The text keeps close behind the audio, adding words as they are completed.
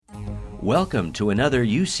Welcome to another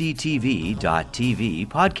UCTV.tv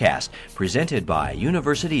podcast presented by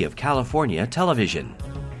University of California Television.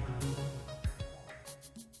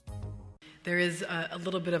 There is a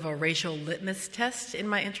little bit of a racial litmus test in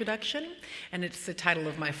my introduction, and it's the title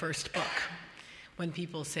of my first book. When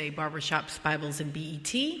people say Barbershops, Bibles, and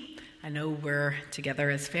BET, I know we're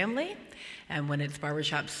together as family. And when it's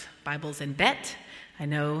Barbershops, Bibles, and Bet, I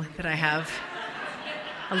know that I have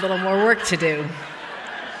a little more work to do.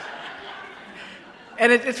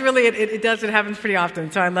 And it happens pretty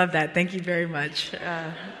often, so I love that. Thank you very much.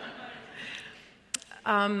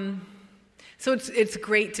 So it's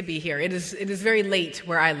great to be here. It is very late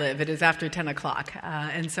where I live. It is after 10 o'clock,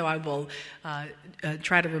 and so I will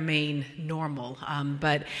try to remain normal.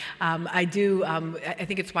 But I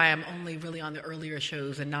think it's why I'm only really on the earlier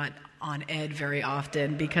shows and not on Ed very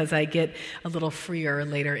often, because I get a little freer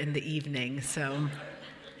later in the evening. So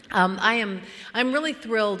I'm really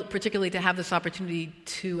thrilled, particularly to have this opportunity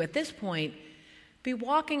to, at this point, be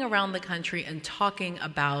walking around the country and talking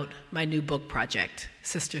about my new book project,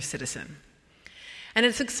 Sister Citizen. And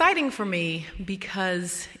it's exciting for me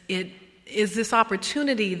because it is this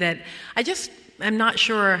opportunity that I'm not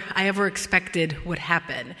sure I ever expected would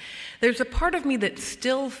happen. There's a part of me that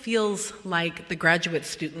still feels like the graduate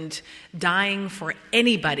student dying for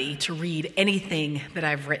anybody to read anything that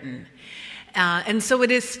I've written. And so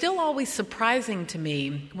it is still always surprising to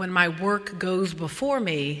me when my work goes before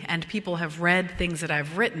me and people have read things that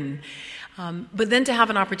I've written. But then to have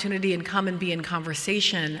an opportunity and come and be in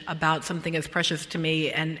conversation about something as precious to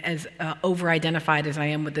me and as over-identified as I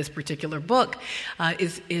am with this particular book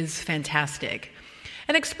is fantastic.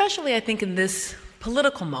 And especially, I think, in this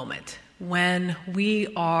political moment when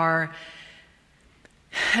we are,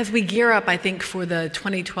 as we gear up, I think, for the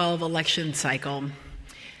 2012 election cycle,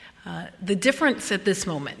 the difference at this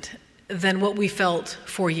moment than what we felt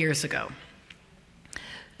 4 years ago.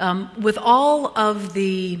 With all of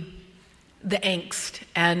the angst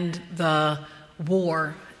and the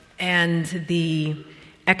war and the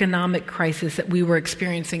economic crisis that we were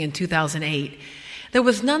experiencing in 2008, there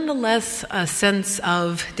was nonetheless a sense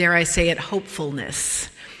of, dare I say it, hopefulness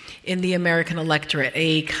in the American electorate,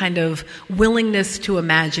 a kind of willingness to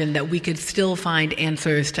imagine that we could still find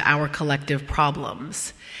answers to our collective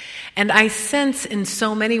problems. And I sense in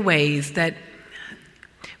so many ways that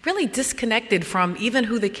really disconnected from even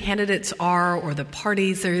who the candidates are or the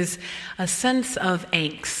parties, there's a sense of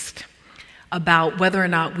angst about whether or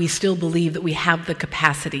not we still believe that we have the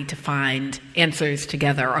capacity to find answers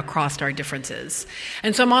together across our differences.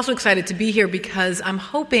 And so I'm also excited to be here because I'm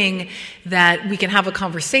hoping that we can have a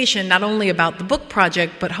conversation not only about the book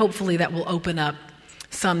project, but hopefully that will open up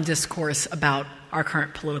some discourse about our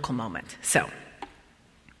current political moment. So,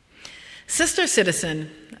 Sister Citizen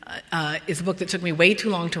is a book that took me way too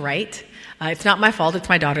long to write. It's not my fault, it's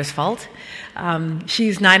my daughter's fault.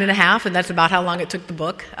 She's 9.5, and that's about how long it took the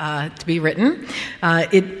book to be written.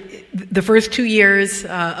 The first 2 years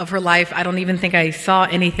of her life, I don't even think I saw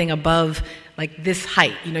anything above like this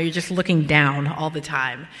height. You know, you're just looking down all the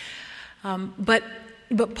time. But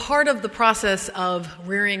part of the process of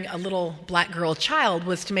rearing a little black girl child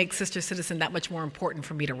was to make Sister Citizen that much more important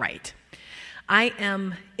for me to write. I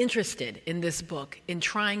am interested in this book in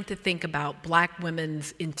trying to think about black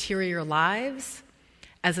women's interior lives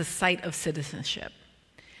as a site of citizenship.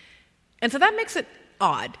 And so that makes it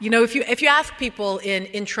odd. You know, if you ask people in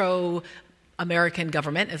intro American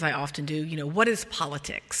government, as I often do, you know, what is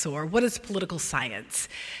politics or what is political science?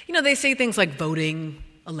 You know, they say things like voting,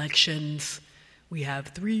 elections, we have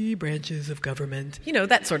 3 branches of government, you know,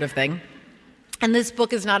 that sort of thing. And this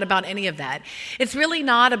book is not about any of that. It's really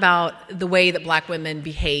not about the way that black women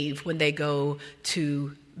behave when they go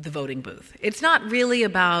to the voting booth. It's not really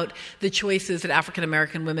about the choices that African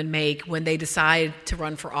American women make when they decide to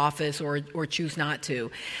run for office or choose not to.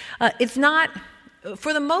 It's not,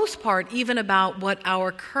 for the most part, even about what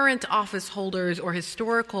our current office holders or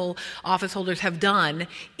historical office holders have done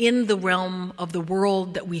in the realm of the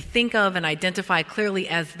world that we think of and identify clearly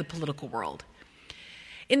as the political world.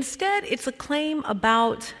 Instead, it's a claim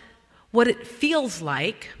about what it feels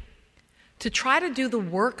like to try to do the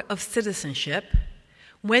work of citizenship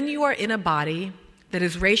when you are in a body that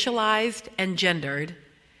is racialized and gendered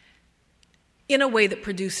in a way that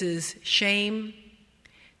produces shame,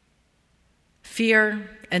 fear,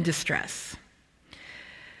 and distress.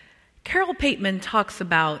 Carol Pateman talks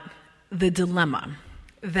about the dilemma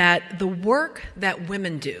that the work that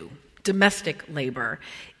women do, domestic labor,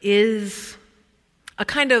 is a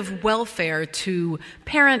kind of welfare to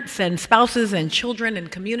parents and spouses and children and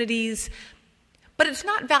communities, but it's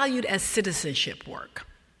not valued as citizenship work.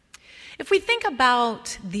 If we think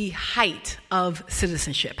about the height of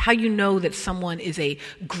citizenship, how you know that someone is a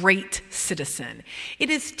great citizen,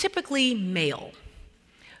 it is typically male.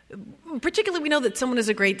 Particularly, we know that someone is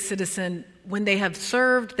a great citizen when they have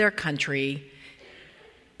served their country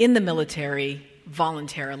in the military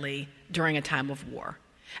voluntarily during a time of war.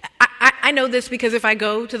 I know this because if I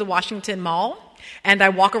go to the Washington Mall and I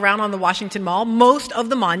walk around on the Washington Mall, most of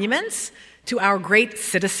the monuments to our great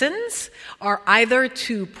citizens are either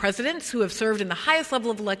to presidents who have served in the highest level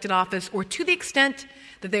of elected office, or to the extent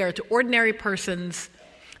that they are to ordinary persons,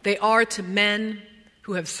 they are to men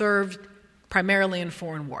who have served primarily in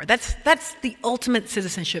foreign war. That's the ultimate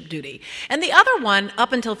citizenship duty. And the other one,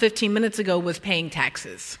 up until 15 minutes ago, was paying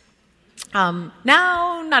taxes.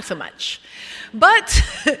 Now, not so much. But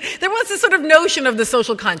there was this sort of notion of the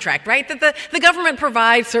social contract, right? That the government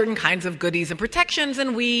provides certain kinds of goodies and protections,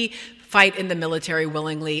 and we fight in the military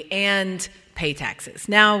willingly and pay taxes.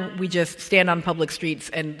 Now we just stand on public streets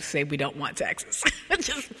and say we don't want taxes. It's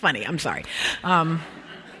just funny. I'm sorry.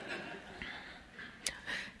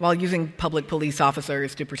 While using public police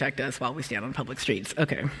officers to protect us while we stand on public streets.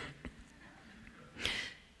 Okay.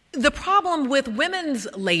 The problem with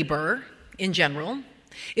women's labor in general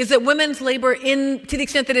is that women's labor, to the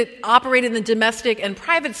extent that it operated in the domestic and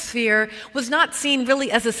private sphere, was not seen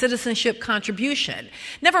really as a citizenship contribution.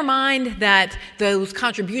 Never mind that those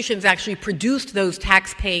contributions actually produced those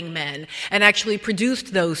tax-paying men and actually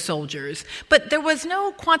produced those soldiers. But there was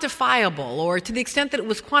no quantifiable, or to the extent that it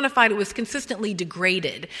was quantified, it was consistently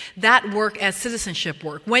degraded, that work as citizenship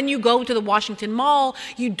work. When you go to the Washington Mall,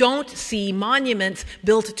 you don't see monuments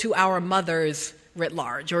built to our mothers writ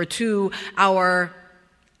large or to our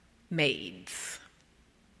maids.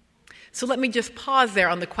 So let me just pause there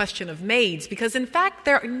on the question of maids, because in fact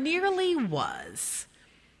there nearly was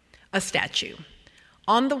a statue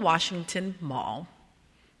on the Washington Mall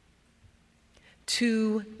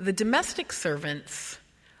to the domestic servants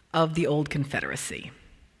of the old Confederacy,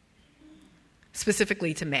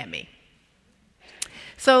 specifically to Mammy.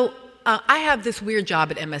 So I have this weird job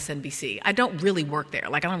at MSNBC. I don't really work there.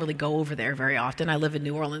 I don't really go over there very often. I live in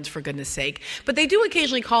New Orleans, for goodness sake. But they do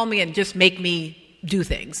occasionally call me and just make me do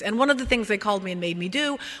things. And one of the things they called me and made me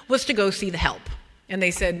do was to go see The Help. And they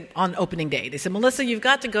said, on opening day, they said, Melissa, you've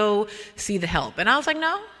got to go see The Help. And I was like,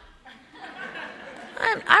 no.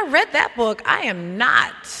 I read that book. I am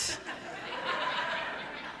not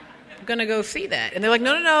going to go see that. And they're like,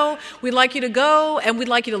 no. We'd like you to go, and we'd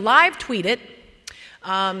like you to live tweet it.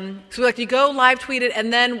 So we'd like you to go live tweet it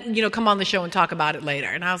and then, come on the show and talk about it later.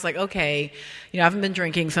 And I was like, okay, I haven't been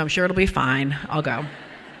drinking, so I'm sure it'll be fine. I'll go.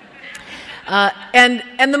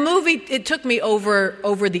 And the movie, it took me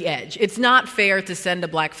over the edge. It's not fair to send a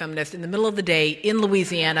black feminist in the middle of the day in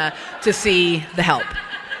Louisiana to see The Help.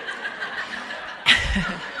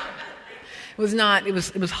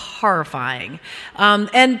 It was horrifying.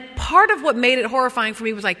 And part of what made it horrifying for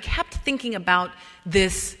me was I kept thinking about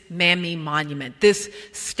this Mammy monument, this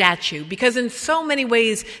statue, because in so many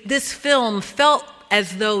ways this film felt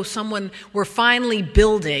as though someone were finally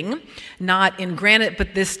building, not in granite,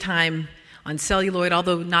 but this time on celluloid,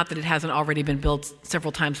 although not that it hasn't already been built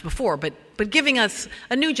several times before, but giving us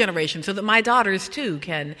a new generation so that my daughters too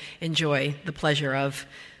can enjoy the pleasure of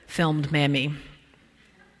filmed Mammy.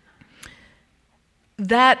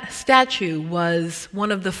 That statue was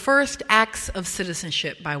one of the first acts of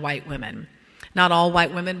citizenship by white women. Not all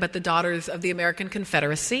white women, but the daughters of the American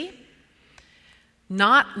Confederacy.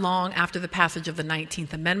 Not long after the passage of the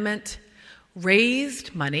 19th Amendment,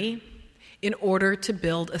 raised money in order to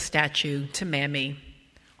build a statue to Mammy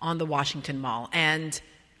on the Washington Mall. And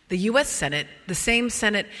the U.S. Senate, the same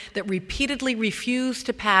Senate that repeatedly refused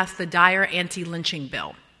to pass the Dyer anti-lynching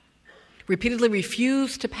bill, repeatedly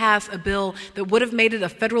refused to pass a bill that would have made it a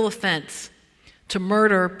federal offense to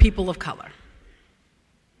murder people of color.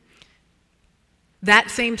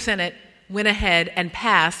 That same Senate went ahead and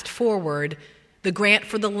passed forward the grant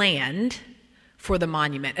for the land for the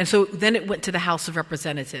monument. And so then it went to the House of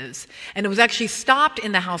Representatives. And it was actually stopped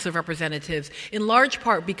in the House of Representatives in large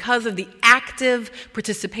part because of the active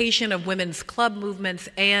participation of women's club movements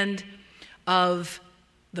and of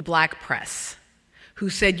the black press,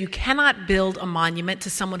 who said you cannot build a monument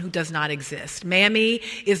to someone who does not exist. Mammy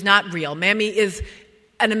is not real. Mammy is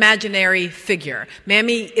an imaginary figure.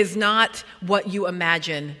 Mammy is not what you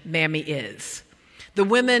imagine Mammy is. The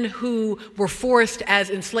women who were forced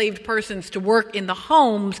as enslaved persons to work in the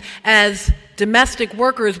homes as domestic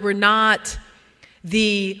workers were not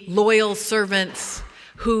the loyal servants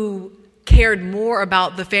who cared more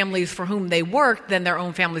about the families for whom they worked than their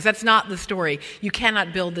own families. That's not the story. You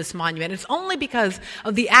cannot build this monument. It's only because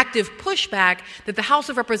of the active pushback that the House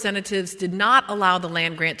of Representatives did not allow the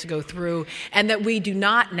land grant to go through, and that we do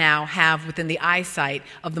not now have within the eyesight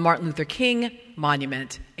of the Martin Luther King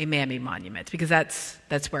monument a Mammy monument, because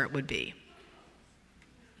that's where it would be.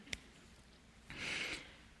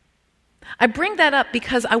 I bring that up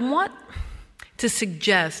because I want to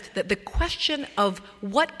suggest that the question of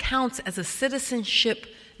what counts as a citizenship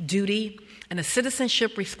duty and a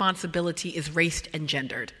citizenship responsibility is raced and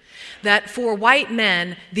gendered. That for white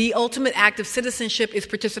men, the ultimate act of citizenship is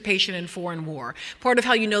participation in foreign war. Part of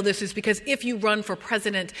how you know this is because if you run for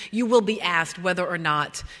president, you will be asked whether or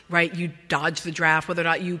not, right, you dodged the draft, whether or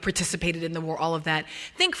not you participated in the war, all of that.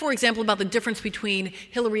 Think, for example, about the difference between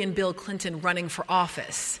Hillary and Bill Clinton running for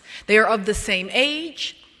office. They are of the same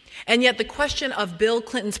age, and yet the question of Bill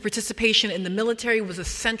Clinton's participation in the military was a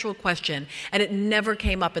central question, and it never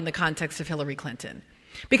came up in the context of Hillary Clinton.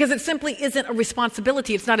 Because it simply isn't a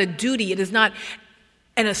responsibility, it's not a duty, it is not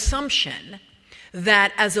an assumption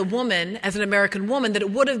that as a woman, as an American woman, that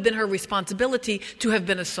it would have been her responsibility to have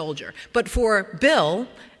been a soldier. But for Bill,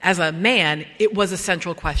 as a man, it was a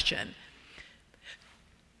central question.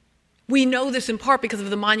 We know this in part because of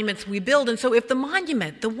the monuments we build. And so if the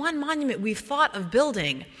monument, the one monument we've thought of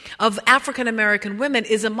building of African American women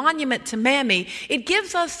is a monument to Mammy, it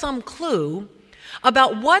gives us some clue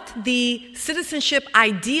about what the citizenship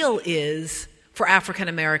ideal is for African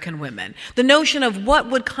American women. The notion of what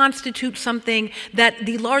would constitute something that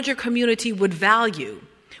the larger community would value,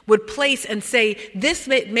 would place and say, this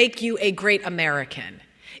may make you a great American.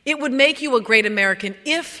 It would make you a great American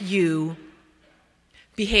if you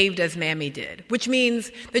behaved as Mammy did, which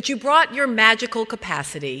means that you brought your magical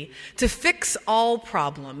capacity to fix all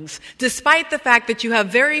problems, despite the fact that you have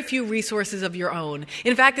very few resources of your own.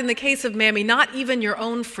 In fact, in the case of Mammy, not even your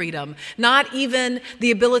own freedom, not even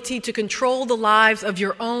the ability to control the lives of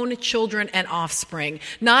your own children and offspring,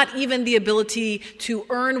 not even the ability to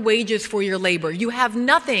earn wages for your labor. You have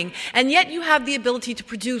nothing, and yet you have the ability to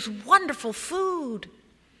produce wonderful food,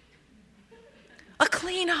 a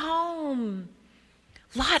clean home,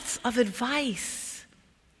 lots of advice.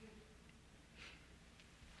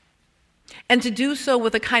 And to do so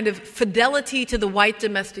with a kind of fidelity to the white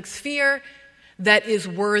domestic sphere that is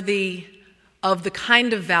worthy of the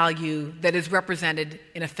kind of value that is represented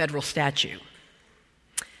in a federal statute.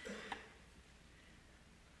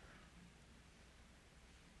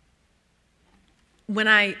 When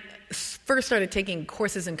I first started taking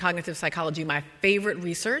courses in cognitive psychology, my favorite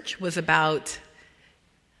research was about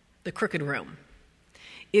the crooked room.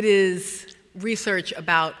 It is research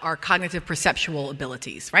about our cognitive perceptual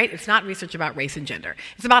abilities, right? It's not research about race and gender.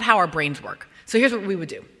 It's about how our brains work. So here's what we would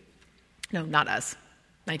do. No, not us.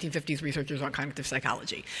 1950s researchers on cognitive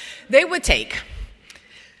psychology. They would take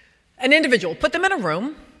an individual, put them in a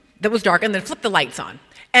room that was dark, and then flip the lights on.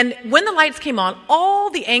 And when the lights came on, all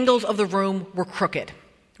the angles of the room were crooked.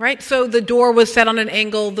 Right? So the door was set on an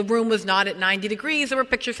angle. The room was not at 90 degrees. There were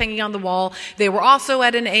pictures hanging on the wall. They were also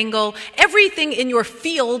at an angle. Everything in your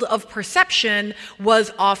field of perception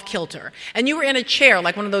was off kilter. And you were in a chair,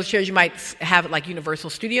 like one of those chairs you might have at like Universal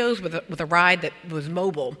Studios with a ride that was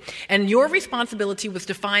mobile. And your responsibility was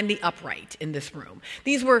to find the upright in this room.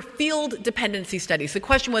 These were field dependency studies. The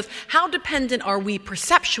question was, how dependent are we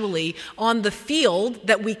perceptually on the field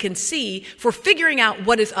that we can see for figuring out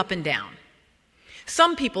what is up and down?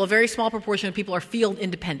 Some people, a very small proportion of people, are field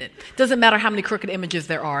independent. Doesn't matter how many crooked images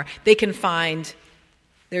there are, they can find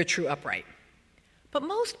their true upright. But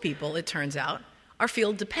most people, it turns out, are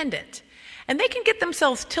field dependent. And they can get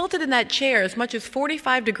themselves tilted in that chair as much as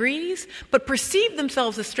 45 degrees, but perceive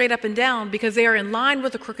themselves as straight up and down because they are in line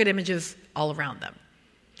with the crooked images all around them.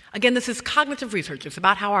 Again, this is cognitive research. It's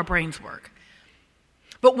about how our brains work.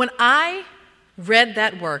 But when I read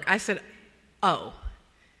that work, I said, oh,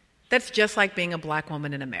 that's just like being a black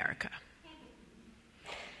woman in America.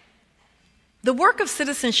 The work of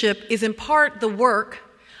citizenship is in part the work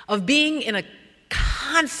of being in a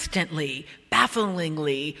constantly,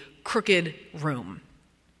 bafflingly crooked room,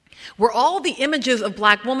 where all the images of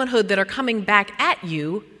black womanhood that are coming back at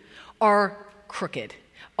you are crooked,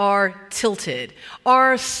 are tilted,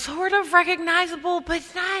 are sort of recognizable, but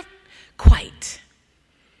not quite.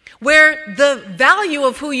 Where the value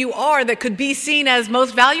of who you are that could be seen as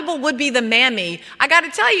most valuable would be the Mammy. I got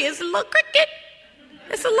to tell you, it's a little crooked.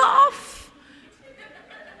 It's a little off.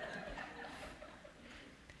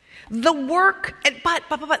 The work, but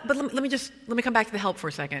let me come back to the help for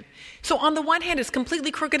a second. So on the one hand, it's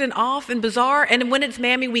completely crooked and off and bizarre, and when it's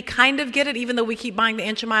Mammy, we kind of get it, even though we keep buying the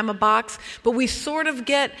Aunt Jemima box, but we sort of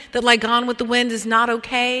get that like Gone with the Wind is not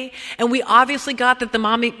okay, and we obviously got that the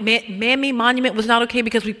Mammy monument was not okay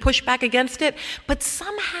because we pushed back against it, but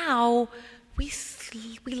somehow we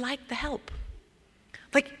like the help.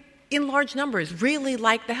 Like, in large numbers, really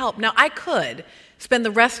like the help. Now, I could spend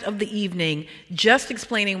the rest of the evening just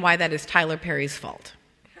explaining why that is Tyler Perry's fault.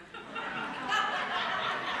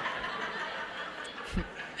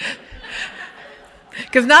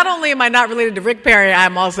 Because not only am I not related to Rick Perry,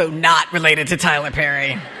 I'm also not related to Tyler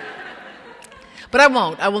Perry. But I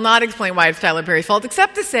won't. I will not explain why it's Tyler Perry's fault,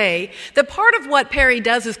 except to say that part of what Perry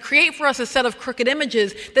does is create for us a set of crooked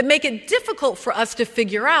images that make it difficult for us to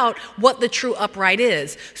figure out what the true upright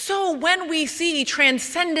is. So when we see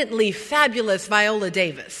transcendently fabulous Viola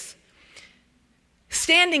Davis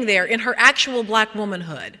standing there in her actual black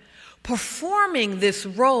womanhood, performing this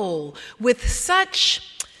role with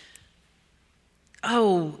such,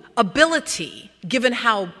 ability, given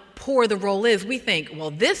how poor the role is, we think,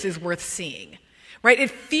 well, this is worth seeing. Right?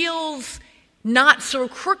 It feels not so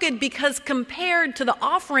crooked because compared to the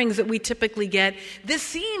offerings that we typically get, this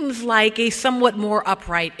seems like a somewhat more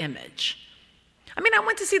upright image. I mean, I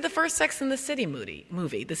went to see the first Sex and the City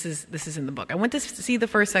movie. This is in the book. I went to see the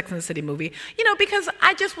first Sex and the City movie, because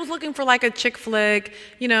I just was looking for like a chick flick.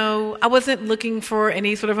 I wasn't looking for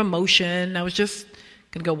any sort of emotion. I was just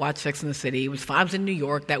going to go watch Sex and the City. It was fun. I was in New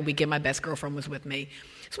York that weekend. My best girlfriend was with me.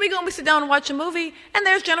 So we go and we sit down and watch a movie, and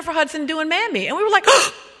there's Jennifer Hudson doing Mammy. And we were like,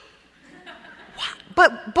 oh,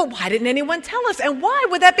 but why didn't anyone tell us? And why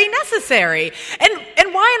would that be necessary?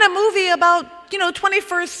 And why in a movie about,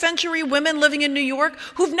 21st century women living in New York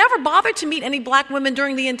who've never bothered to meet any black women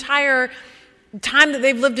during the entire time that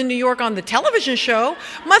they've lived in New York on the television show,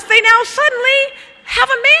 must they now suddenly have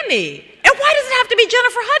a Mammy? And why does it have to be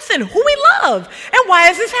Jennifer Hudson, who we love? And why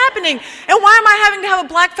is this happening? And why am I having to have a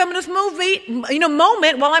black feminist movie,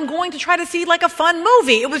 moment while I'm going to try to see like a fun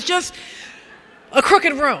movie? It was just a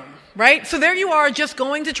crooked room, right? So there you are just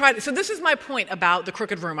going to try. So this is my point about the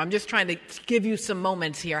crooked room. I'm just trying to give you some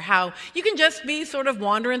moments here, how you can just be sort of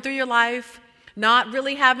wandering through your life, not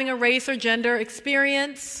really having a race or gender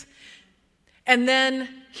experience. And then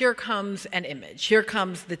here comes an image. Here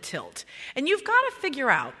comes the tilt. And you've got to figure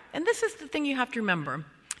out, and this is the thing you have to remember,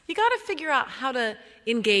 you got to figure out how to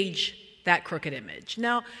engage that crooked image.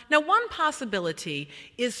 Now one possibility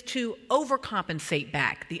is to overcompensate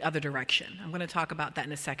back the other direction. I'm going to talk about that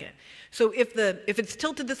in a second. So if it's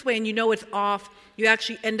tilted this way and it's off, you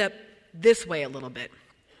actually end up this way a little bit,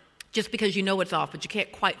 just because it's off, but you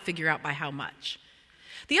can't quite figure out by how much.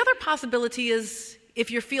 The other possibility is, if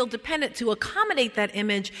you feel dependent, to accommodate that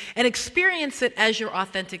image and experience it as your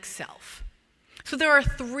authentic self. So there are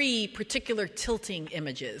 3 particular tilting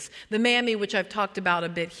images. The Mammy, which I've talked about a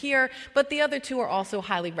bit here, but the other 2 are also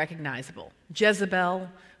highly recognizable. Jezebel,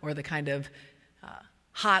 or the kind of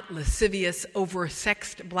hot, lascivious,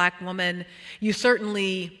 oversexed black woman. You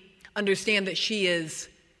certainly understand that she is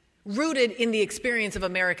rooted in the experience of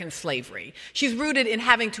American slavery. She's rooted in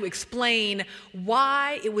having to explain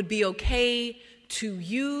why it would be okay to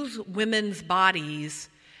use women's bodies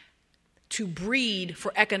to breed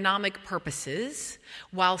for economic purposes,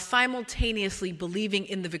 while simultaneously believing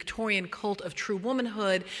in the Victorian cult of true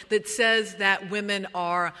womanhood that says that women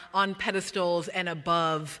are on pedestals and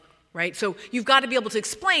above, right? So you've got to be able to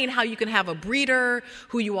explain how you can have a breeder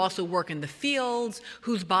who you also work in the fields,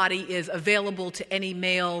 whose body is available to any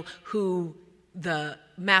male who the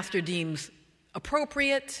master deems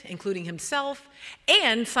appropriate, including himself,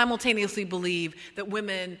 and simultaneously believe that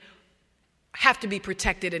women have to be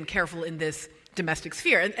protected and careful in this domestic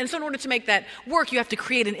sphere. And so in order to make that work, you have to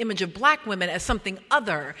create an image of black women as something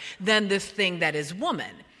other than this thing that is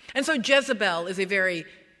woman. And so Jezebel is a very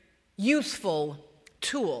useful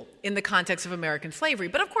tool in the context of American slavery.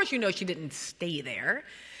 But of course, she didn't stay there.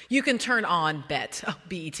 You can turn on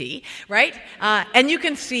B-E-T, right? And you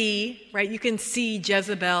can see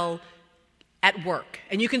Jezebel at work.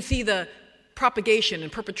 And you can see the propagation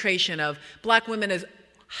and perpetration of black women as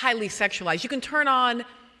highly sexualized. You can turn on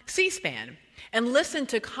C-SPAN and listen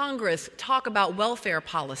to Congress talk about welfare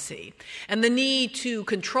policy and the need to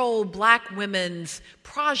control black women's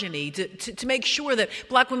progeny, to make sure that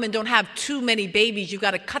black women don't have too many babies. You've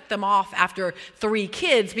got to cut them off after 3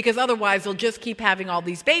 kids, because otherwise they'll just keep having all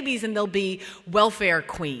these babies and they'll be welfare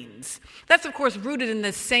queens. That's, of course, rooted in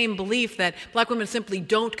this same belief that black women simply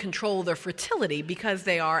don't control their fertility because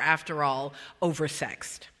they are, after all,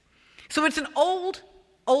 oversexed. So it's an old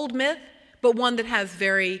myth, but one that has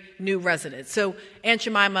very new resonance. So Aunt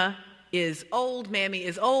Jemima is old, Mammy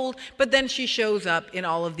is old, but then she shows up in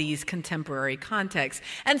all of these contemporary contexts.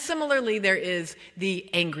 And similarly, there is the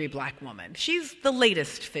angry black woman. She's the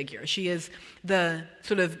latest figure. She is the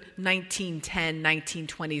sort of 1910,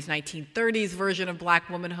 1920s, 1930s version of black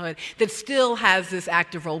womanhood that still has this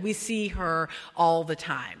active role. We see her all the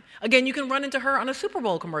time. Again, you can run into her on a Super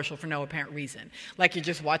Bowl commercial for no apparent reason. Like you're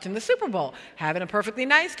just watching the Super Bowl, having a perfectly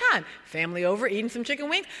nice time. Family over, eating some chicken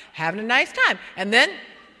wings, having a nice time. And then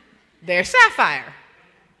there's Sapphire,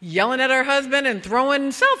 yelling at her husband and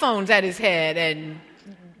throwing cell phones at his head and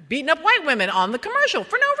beating up white women on the commercial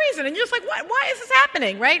for no reason. And you're just like, why is this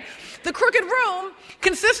happening, right? The crooked room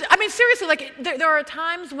consists, seriously, like there are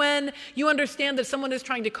times when you understand that someone is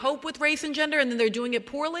trying to cope with race and gender and then they're doing it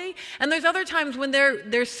poorly. And there's other times when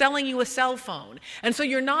they're selling you a cell phone. And so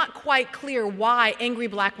you're not quite clear why angry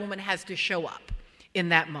black woman has to show up in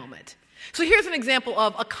that moment. So here's an example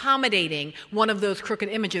of accommodating one of those crooked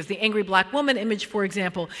images. The angry black woman image, for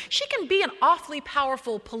example, she can be an awfully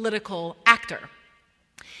powerful political actor.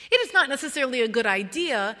 It is not necessarily a good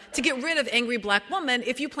idea to get rid of angry black woman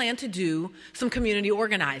if you plan to do some community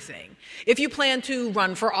organizing. If you plan to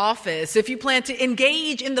run for office, if you plan to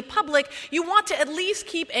engage in the public, you want to at least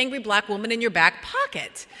keep angry black woman in your back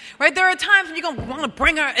pocket, right? There are times when you're going to want to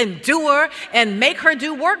bring her and do her and make her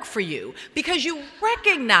do work for you because you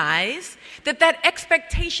recognize that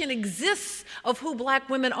expectation exists of who black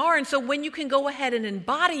women are. And so when you can go ahead and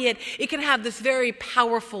embody it, it can have this very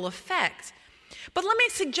powerful effect. But let me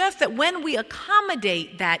suggest that when we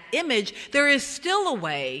accommodate that image, there is still a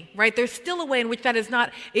way, right? There's still a way in which that is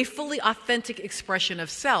not a fully authentic expression of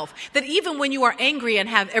self. That even when you are angry and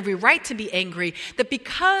have every right to be angry, that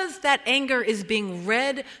because that anger is being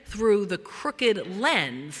read through the crooked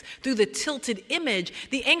lens, through the tilted image,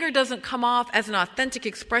 the anger doesn't come off as an authentic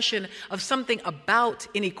expression of something about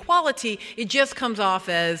inequality. It just comes off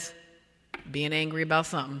as being angry about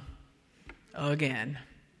something again.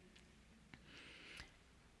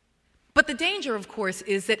 But the danger, of course,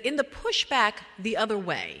 is that in the pushback the other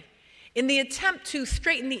way, in the attempt to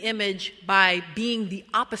straighten the image by being the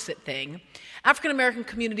opposite thing, African American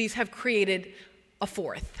communities have created a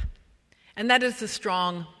fourth, and that is the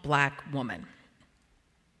strong black woman.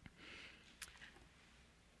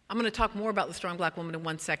 I'm going to talk more about the strong black woman in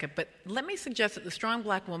 1 second, but let me suggest that the strong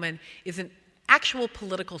black woman is an actual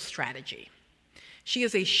political strategy. She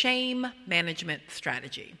is a shame management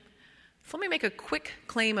strategy. So let me make a quick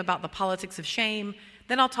claim about the politics of shame,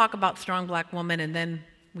 then I'll talk about strong black woman, and then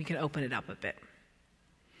we can open it up a bit.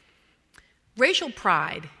 Racial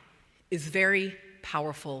pride is very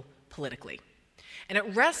powerful politically, and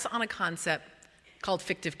it rests on a concept called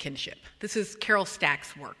fictive kinship. This is Carol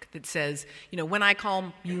Stack's work that says, when I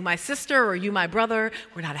call you my sister or you my brother,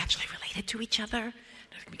 we're not actually related to each other.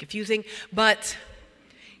 That can be confusing, but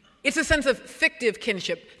it's a sense of fictive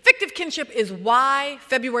kinship. Fictive kinship is why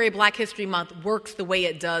February Black History Month works the way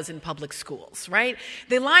it does in public schools, right?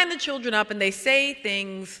 They line the children up and they say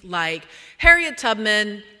things like, Harriet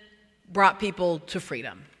Tubman brought people to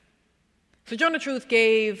freedom. Sojourner Truth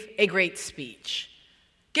gave a great speech.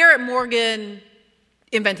 Garrett Morgan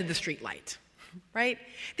invented the street light, right?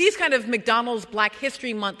 These kind of McDonald's Black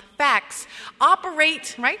History Month facts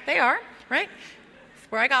operate, right? They are, right?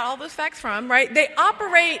 Where I got all those facts from, right? They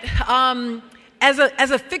operate as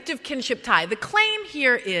a fictive kinship tie. The claim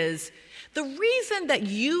here is the reason that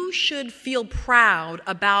you should feel proud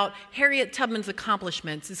about Harriet Tubman's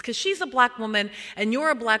accomplishments is because she's a black woman and you're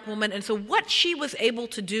a black woman, and so what she was able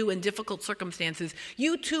to do in difficult circumstances,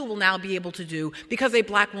 you too will now be able to do because a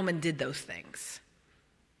black woman did those things.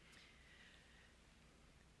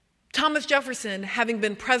 Thomas Jefferson, having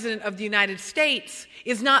been president of the United States,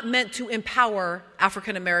 is not meant to empower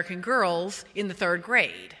African American girls in the 3rd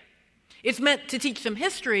grade. It's meant to teach them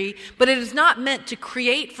history, but it is not meant to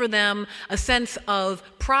create for them a sense of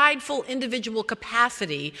prideful individual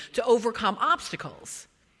capacity to overcome obstacles.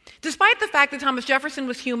 Despite the fact that Thomas Jefferson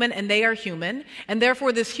was human and they are human, and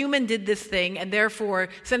therefore this human did this thing, and therefore,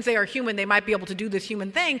 since they are human, they might be able to do this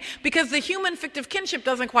human thing, because the human fictive kinship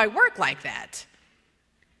doesn't quite work like that.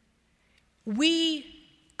 We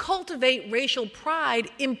cultivate racial pride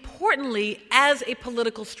importantly as a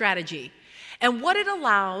political strategy. And what it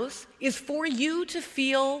allows is for you to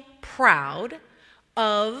feel proud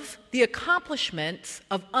of the accomplishments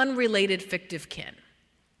of unrelated fictive kin.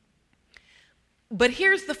 But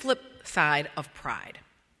here's the flip side of pride.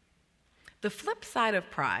 The flip side of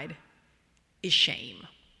pride is shame.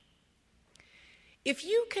 If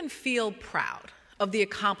you can feel proud of the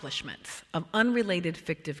accomplishments of unrelated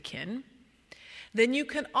fictive kin, then you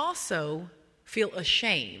can also feel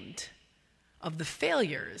ashamed of the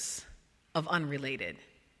failures of unrelated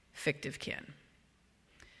fictive kin.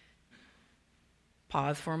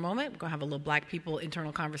 Pause for a moment. We're going to have a little black people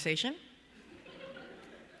internal conversation.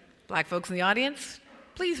 Black folks in the audience,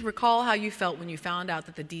 please recall how you felt when you found out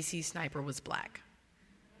that the DC sniper was black.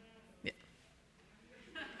 Yeah.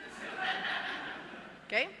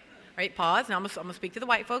 Okay? All right, pause. Now I'm going to speak to the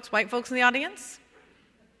white folks. White folks in the audience,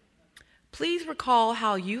 please recall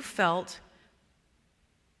how you felt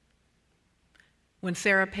when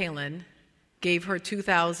Sarah Palin gave her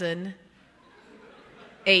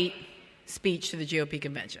 2008 speech to the GOP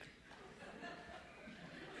convention.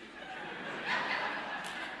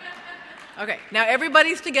 Okay, now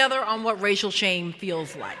everybody's together on what racial shame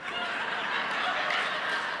feels like.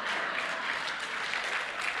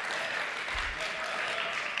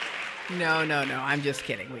 No, I'm just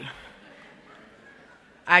kidding.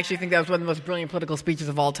 I actually think that was one of the most brilliant political speeches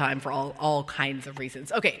of all time for all kinds of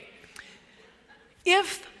reasons. Okay,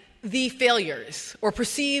 if the failures or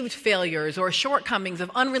perceived failures or shortcomings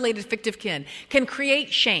of unrelated fictive kin can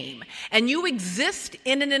create shame, and you exist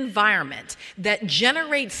in an environment that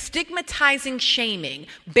generates stigmatizing shaming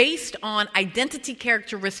based on identity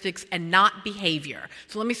characteristics and not behavior.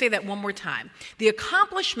 So let me say that one more time. The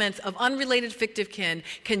accomplishments of unrelated fictive kin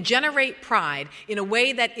can generate pride in a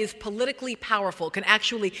way that is politically powerful, can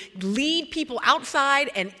actually lead people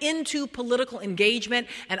outside and into political engagement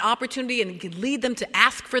and opportunity, and can lead them to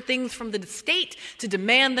ask for things from the state, to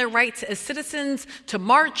demand their rights as citizens, to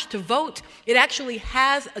march, to vote. It actually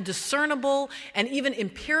has a discernible and even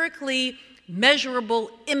empirically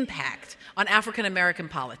measurable impact on African American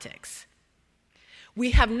politics.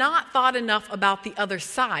 We have not thought enough about the other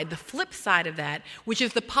side, the flip side of that, which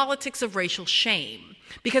is the politics of racial shame.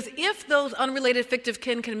 Because if those unrelated fictive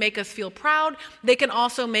kin can make us feel proud, they can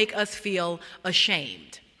also make us feel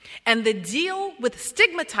ashamed. And the deal with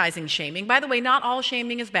stigmatizing shaming, by the way, not all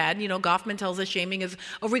shaming is bad. Goffman tells us shaming is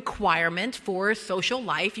a requirement for social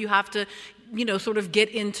life. You have to, sort of get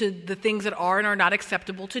into the things that are and are not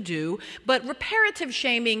acceptable to do. But reparative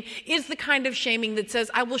shaming is the kind of shaming that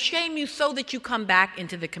says, I will shame you so that you come back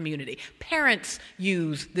into the community. Parents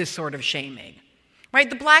use this sort of shaming. Right?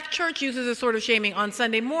 The black church uses a sort of shaming on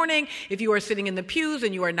Sunday morning. If you are sitting in the pews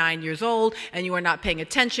and you are 9 years old and you are not paying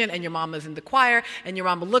attention and your mama's in the choir and your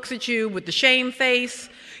mama looks at you with the shame face,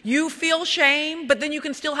 you feel shame, but then you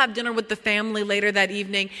can still have dinner with the family later that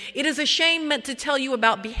evening. It is a shame meant to tell you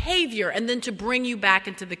about behavior and then to bring you back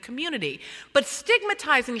into the community. But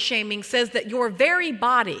stigmatizing shaming says that your very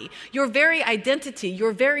body, your very identity,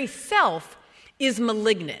 your very self is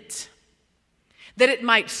malignant, that it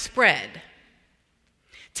might spread.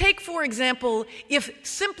 Take, for example, if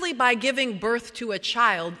simply by giving birth to a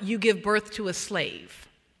child, you give birth to a slave,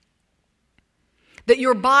 that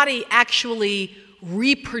your body actually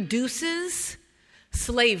reproduces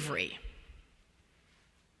slavery.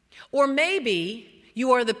 Or maybe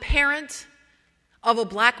you are the parent of a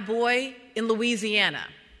black boy in Louisiana,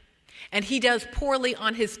 and he does poorly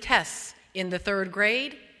on his tests in the 3rd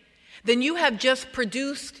grade, then you have just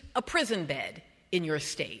produced a prison bed in your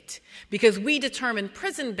state, because we determine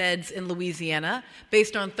prison beds in Louisiana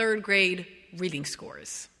based on 3rd grade reading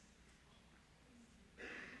scores.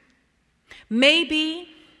 Maybe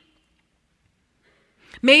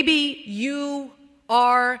you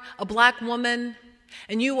are a black woman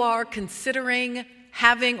and you are considering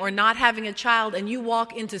having or not having a child, and you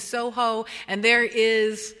walk into Soho and there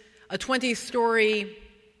is a 20-story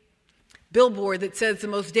billboard that says the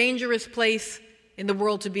most dangerous place in the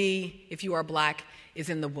world to be if you are black is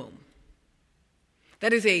in the womb.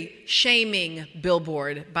 That is a shaming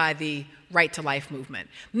billboard by the Right to Life movement,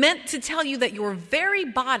 meant to tell you that your very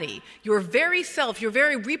body, your very self, your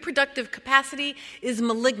very reproductive capacity is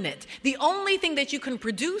malignant. The only thing that you can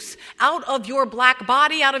produce out of your black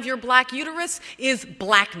body, out of your black uterus, is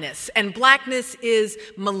blackness, and blackness is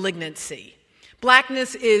malignancy.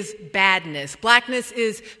 Blackness is badness. Blackness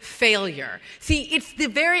is failure. See, it's the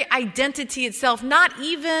very identity itself. Not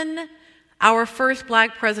even our first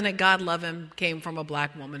black president, God love him, came from a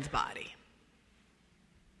black woman's body.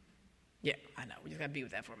 Yeah, I know. We just got to be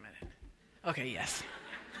with that for a minute. Okay, yes.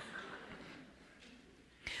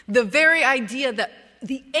 The very idea that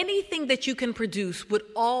anything that you can produce would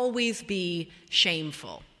always be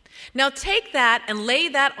shameful. Now take that and lay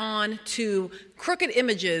that on to crooked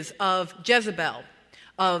images of Jezebel,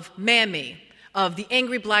 of Mammy, of the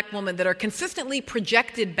angry black woman that are consistently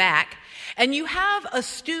projected back, and you have a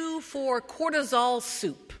stew for cortisol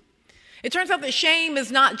soup. It turns out that shame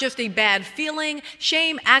is not just a bad feeling.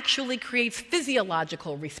 Shame actually creates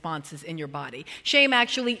physiological responses in your body. Shame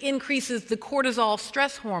actually increases the cortisol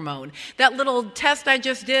stress hormone. That little test I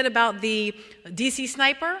just did about the DC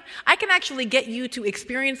sniper, I can actually get you to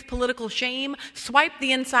experience political shame, swipe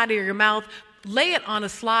the inside of your mouth, lay it on a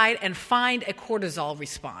slide, and find a cortisol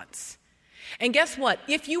response. And guess what?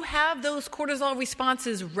 If you have those cortisol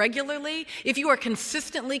responses regularly, if you are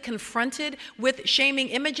consistently confronted with shaming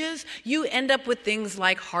images, you end up with things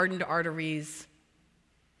like hardened arteries,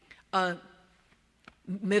 a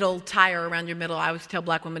middle tire around your middle. I always tell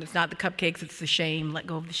black women, it's not the cupcakes, it's the shame. Let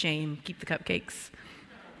go of the shame. Keep the cupcakes.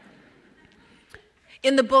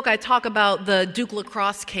 In the book, I talk about the Duke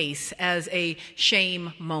Lacrosse case as a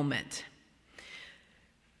shame moment.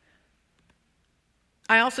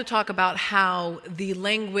 I also talk about how the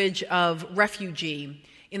language of refugee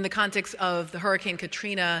in the context of the Hurricane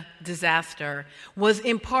Katrina disaster was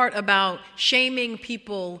in part about shaming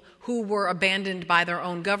people who were abandoned by their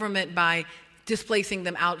own government by displacing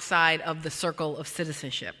them outside of the circle of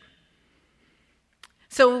citizenship.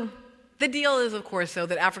 So the deal is, of course, though,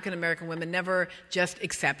 that African American women never just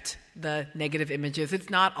accept the negative images.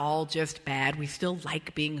 It's not all just bad. We still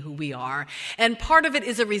like being who we are. And part of it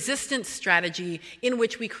is a resistance strategy in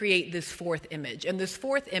which we create this fourth image. And this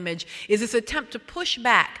fourth image is this attempt to push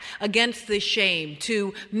back against the shame,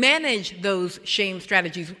 to manage those shame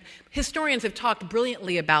strategies. Historians have talked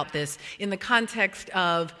brilliantly about this in the context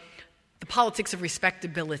of the politics of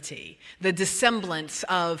respectability, the dissemblance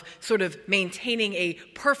of sort of maintaining a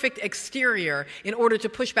perfect exterior in order to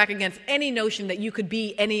push back against any notion that you could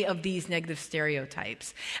be any of these negative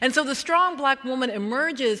stereotypes. And so the strong black woman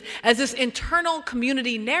emerges as this internal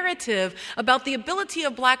community narrative about the ability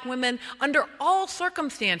of black women under all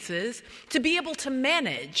circumstances to be able to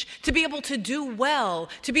manage, to be able to do well,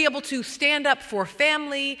 to be able to stand up for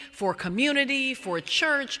family, for community, for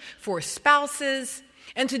church, for spouses,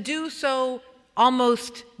 and to do so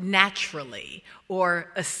almost naturally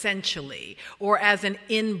or essentially or as an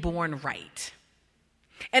inborn right.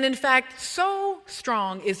 And in fact, so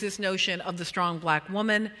strong is this notion of the strong black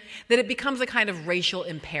woman that it becomes a kind of racial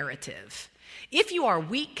imperative. If you are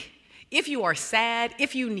weak, if you are sad,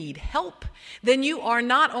 if you need help, then you are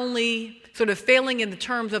not only sort of failing in the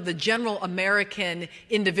terms of the general American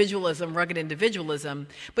individualism, rugged individualism,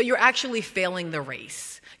 but you're actually failing the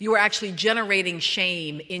race. You are actually generating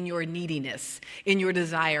shame in your neediness, in your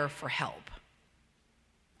desire for help.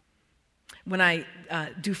 When I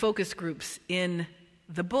do focus groups in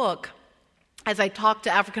the book, as I talk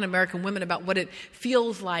to African American women about what it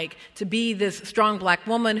feels like to be this strong black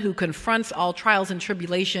woman who confronts all trials and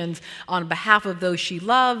tribulations on behalf of those she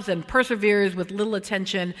loves and perseveres with little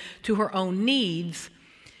attention to her own needs,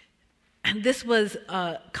 and this was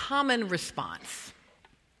a common response.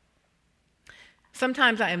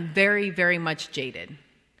 Sometimes I am very, very much jaded.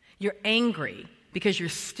 You're angry because you're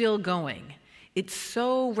still going. It's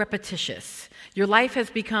so repetitious. Your life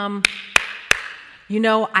has become,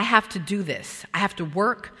 I have to do this. I have to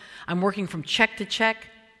work. I'm working from check to check.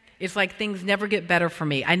 It's like things never get better for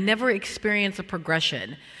me. I never experience a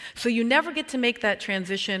progression. So you never get to make that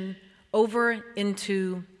transition over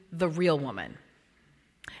into the real woman.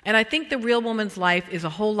 And I think the real woman's life is a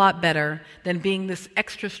whole lot better than being this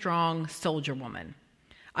extra strong soldier woman.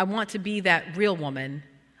 I want to be that real woman.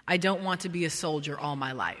 I don't want to be a soldier all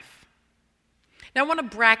my life. Now I want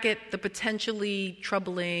to bracket the potentially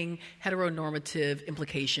troubling heteronormative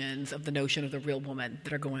implications of the notion of the real woman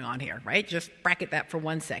that are going on here, right? Just bracket that for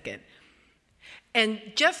 1 second. And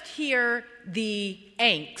just hear the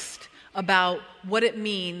angst about what it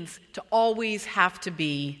means to always have to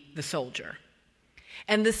be the soldier.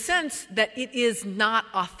 And the sense that it is not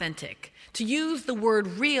authentic. To use the word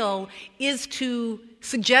real is to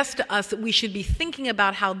suggest to us that we should be thinking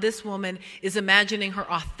about how this woman is imagining her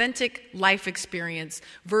authentic life experience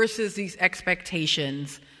versus these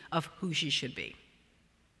expectations of who she should be.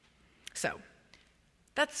 So,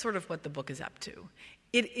 that's sort of what the book is up to.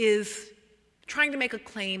 It is trying to make a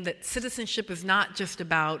claim that citizenship is not just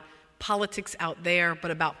about politics out there, but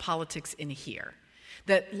about politics in here.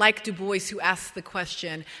 That, like Du Bois, who asks the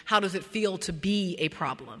question, how does it feel to be a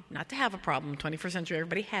problem? Not to have a problem. 21st century,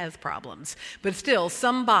 everybody has problems. But still,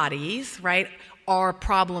 some bodies, right, are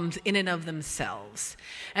problems in and of themselves.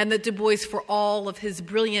 And that Du Bois, for all of his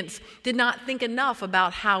brilliance, did not think enough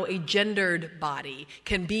about how a gendered body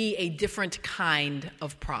can be a different kind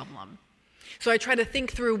of problem. So I try to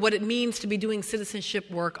think through what it means to be doing citizenship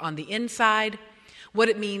work on the inside, what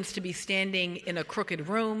it means to be standing in a crooked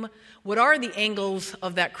room, what are the angles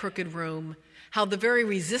of that crooked room, how the very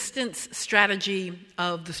resistance strategy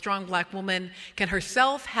of the strong black woman can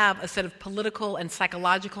herself have a set of political and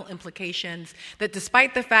psychological implications that,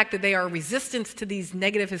 despite the fact that they are resistance to these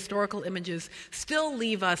negative historical images, still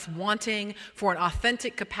leave us wanting for an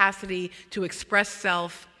authentic capacity to express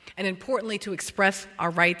self and, importantly, to express our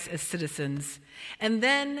rights as citizens. And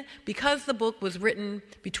then, because the book was written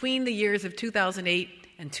between the years of 2008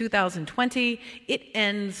 and 2020, it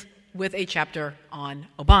ends with a chapter on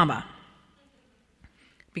Obama.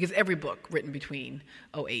 Because every book written between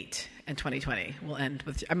 2008 and 2020 will end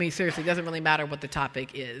with, seriously, it doesn't really matter what the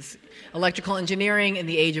topic is. Electrical engineering in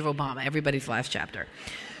the age of Obama, everybody's last chapter.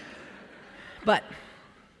 But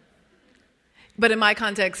in my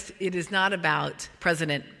context, it is not about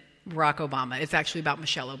President Barack Obama. It's actually about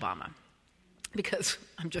Michelle Obama, because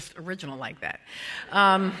I'm just original like that.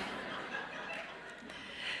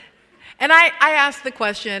 And I asked the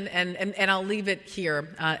question, and I'll leave it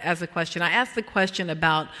here as a question. I asked the question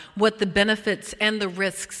about what the benefits and the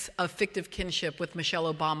risks of fictive kinship with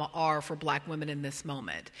Michelle Obama are for black women in this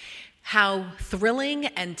moment. How thrilling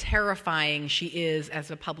and terrifying she is as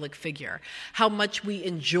a public figure. How much we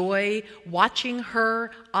enjoy watching her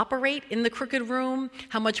operate in the crooked room.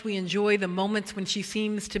 How much we enjoy the moments when she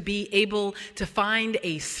seems to be able to find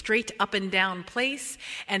a straight up and down place.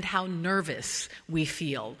 And how nervous we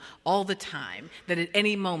feel all the time that at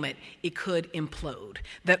any moment it could implode.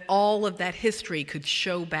 That all of that history could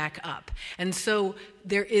show back up. And so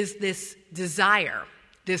there is this desire,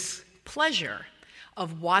 this pleasure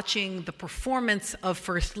of watching the performance of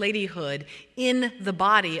First Ladyhood in the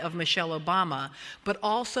body of Michelle Obama, but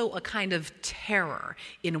also a kind of terror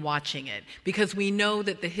in watching it, because we know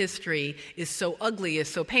that the history is so ugly, is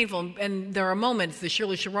so painful, and there are moments, the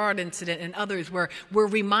Shirley Sherrod incident and others, where we're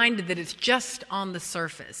reminded that it's just on the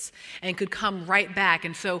surface and could come right back.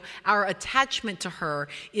 And so our attachment to her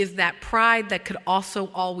is that pride that could also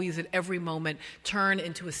always at every moment turn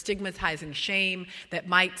into a stigmatizing shame that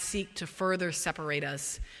might seek to further separate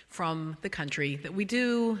us from the country that we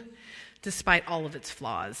do, despite all of its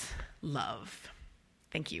flaws, love.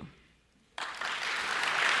 Thank you.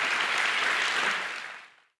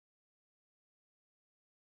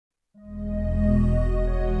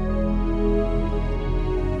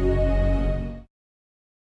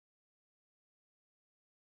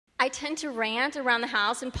 I tend to rant around the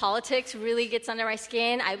house, and politics really gets under my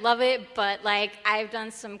skin. I love it, but I've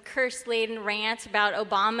done some curse-laden rants about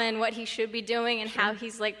Obama and what he should be doing and how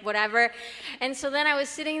he's whatever. And so then I was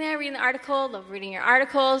sitting there reading the article, love reading your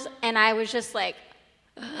articles, and I was just like,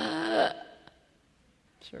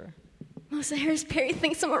 Sure. Melissa Harris Perry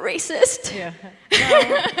thinks I'm a racist. Yeah.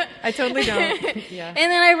 No, I totally don't. Yeah. And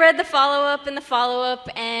then I read the follow-up,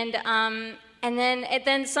 and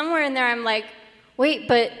then somewhere in there I'm like, wait,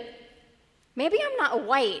 but maybe I'm not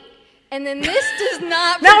white. And then this does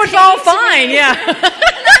not. Now it's all fine, yeah.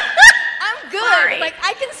 I'm good. Sorry.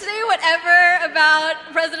 I can say whatever about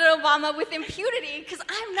President Obama with impunity because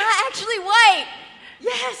I'm not actually white.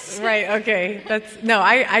 Yes. Right. Okay.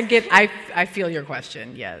 I feel your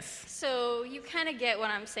question. Yes. So you kind of get what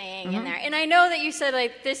I'm saying in there. And I know that you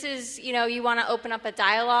said this is, you want to open up a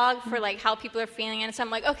dialogue for how people are feeling, and so I'm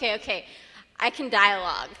like, okay. I can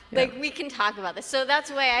dialogue. Yeah. We can talk about this. So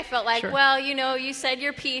that's why I felt like, Sure. well, you said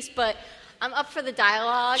your piece, but I'm up for the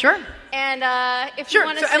dialogue. Sure. And if Sure. you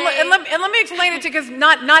want to say... And let me explain it, because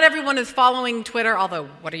not everyone is following Twitter, although,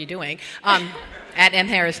 what are you doing? At M.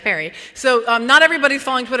 Harris Perry. So not everybody's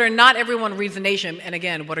following Twitter, and not everyone reads The Nation, and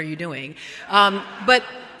again, what are you doing? But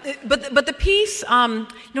the piece,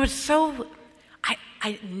 it's so...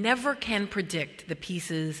 I never can predict the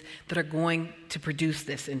pieces that are going to produce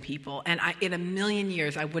this in people. And in a million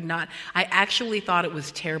years, I would not. I actually thought it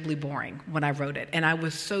was terribly boring when I wrote it. And I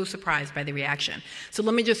was so surprised by the reaction. So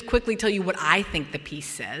let me just quickly tell you what I think the piece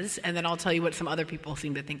says, and then I'll tell you what some other people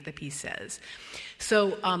seem to think the piece says.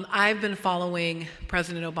 So I've been following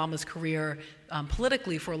President Obama's career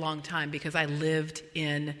politically for a long time, because I lived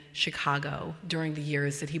in Chicago during the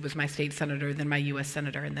years that he was my state senator, then my U.S.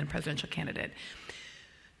 senator, and then presidential candidate.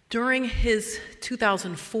 During his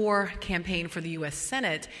 2004 campaign for the U.S.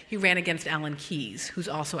 Senate, he ran against Alan Keyes, who's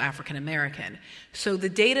also African American. So the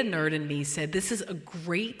data nerd in me said, this is a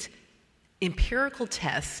great empirical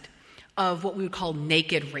test of what we would call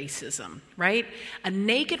naked racism, right? A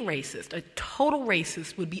naked racist, a total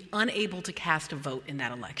racist, would be unable to cast a vote in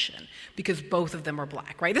that election because both of them are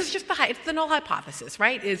black, right? This is just it's the null hypothesis,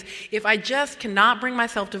 right? Is if I just cannot bring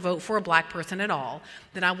myself to vote for a black person at all,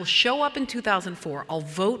 then I will show up in 2004, I'll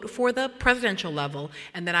vote for the presidential level,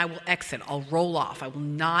 and then I will exit, I'll roll off. I will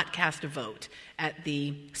not cast a vote at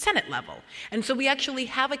the Senate level. And so we actually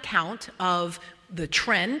have a count of the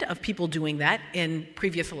trend of people doing that in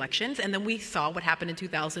previous elections, and then we saw what happened in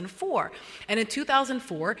 2004. And in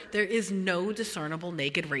 2004, there is no discernible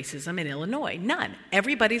naked racism in Illinois. None.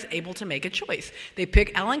 Everybody's able to make a choice. They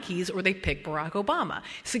pick Alan Keyes or they pick Barack Obama,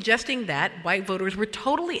 suggesting that white voters were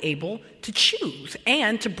totally able to choose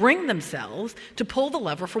and to bring themselves to pull the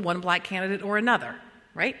lever for one black candidate or another,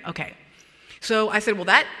 right? Okay. So I said, well,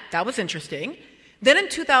 that was interesting. Then in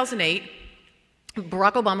 2008,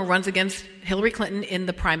 Barack Obama runs against Hillary Clinton in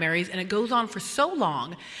the primaries, and it goes on for so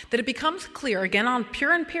long that it becomes clear, again on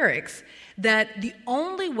pure empirics, that the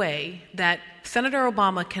only way that Senator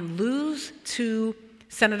Obama can lose to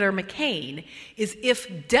Senator McCain is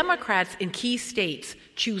if Democrats in key states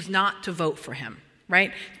choose not to vote for him,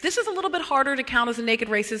 right? This is a little bit harder to count as a naked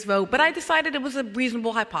racist vote, but I decided it was a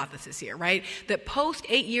reasonable hypothesis here, right? That post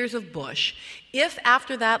 8 years of Bush, if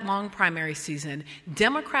after that long primary season,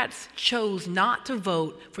 Democrats chose not to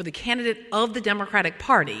vote for the candidate of the Democratic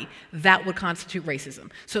Party, that would constitute racism.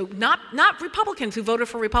 So not Republicans who voted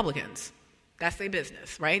for Republicans. That's their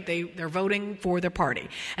business, right? They're voting for their party.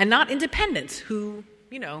 And not independents who,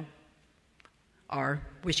 are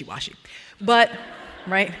wishy-washy. But,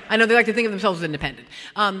 right? I know they like to think of themselves as independent.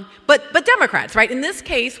 But Democrats, right? In this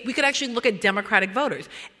case, we could actually look at Democratic voters.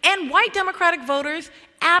 And white Democratic voters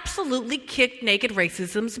absolutely kicked naked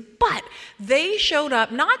racism's butt. They showed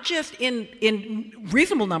up not just in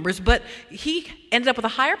reasonable numbers, but he ended up with a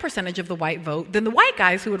higher percentage of the white vote than the white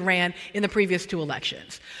guys who had ran in the previous two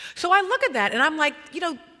elections. So I look at that and I'm like,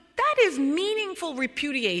 that is meaningful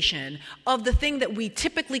repudiation of the thing that we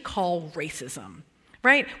typically call racism.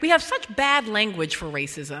 Right? We have such bad language for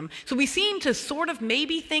racism, so we seem to sort of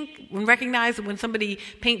maybe think and recognize that when somebody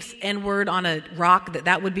paints N-word on a rock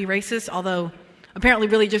that would be racist, although apparently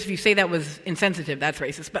really just if you say that was insensitive, that's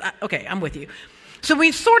racist. But okay, I'm with you. So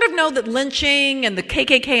we sort of know that lynching and the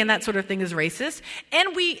KKK and that sort of thing is racist, and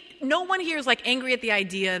no one here is like angry at the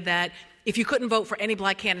idea that if you couldn't vote for any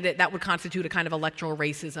black candidate, that would constitute a kind of electoral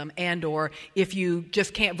racism, and or if you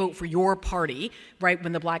just can't vote for your party, right,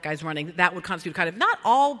 when the black guy's running, that would constitute kind of not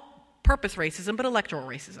all-purpose racism, but electoral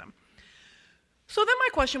racism. So then my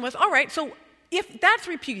question was, all right, so if that's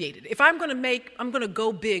repudiated, if I'm going to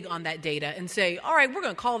go big on that data and say, all right, we're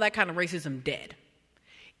going to call that kind of racism dead,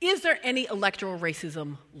 is there any electoral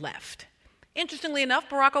racism left? Interestingly enough,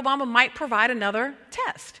 Barack Obama might provide another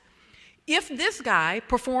test. If this guy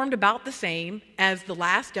performed about the same as the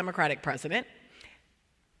last Democratic president,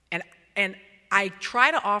 and I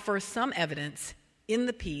try to offer some evidence in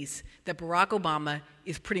the piece that Barack Obama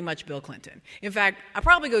is pretty much Bill Clinton. In fact, I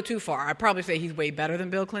probably go too far. I probably say he's way better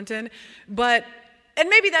than Bill Clinton, and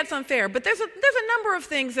maybe that's unfair, but there's a number of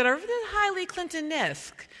things that are highly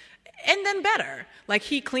Clinton-esque, and then better. Like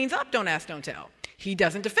he cleans up Don't Ask, Don't Tell. He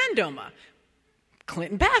doesn't defend DOMA.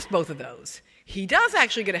 Clinton passed both of those. He does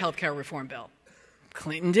actually get a health care reform bill.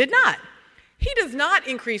 Clinton did not. He does not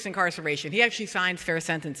increase incarceration. He actually signs fair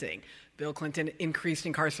sentencing. Bill Clinton increased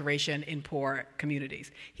incarceration in poor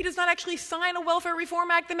communities. He does not actually sign a welfare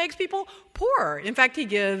reform act that makes people poorer. In fact, he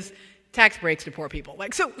gives tax breaks to poor people.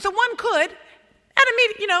 So one could,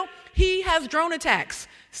 and he has drone attacks.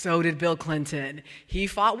 So did Bill Clinton. He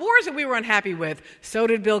fought wars that we were unhappy with. So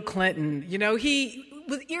did Bill Clinton. He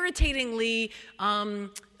was irritatingly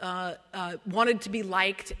wanted to be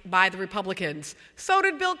liked by the Republicans. So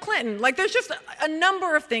did Bill Clinton. There's just a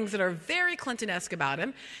number of things that are very Clinton-esque about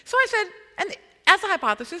him. So I said, and as a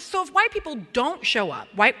hypothesis, so if white people don't show up,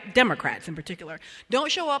 white Democrats in particular,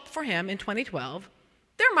 don't show up for him in 2012,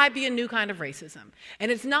 there might be a new kind of racism. And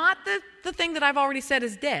it's not the thing that I've already said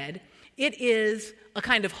is dead. It is a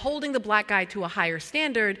kind of holding the black guy to a higher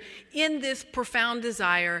standard in this profound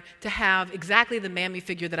desire to have exactly the mammy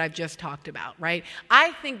figure that I've just talked about, right?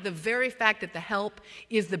 I think the very fact that The Help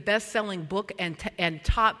is the best-selling book and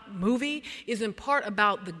top movie is in part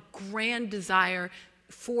about the grand desire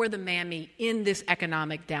for the mammy in this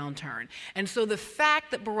economic downturn. And so the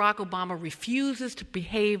fact that Barack Obama refuses to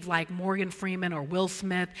behave like Morgan Freeman or Will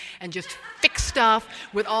Smith and just fix stuff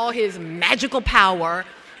with all his magical power.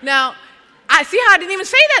 Now, I see how I didn't even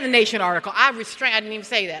say that in the Nation article. I didn't even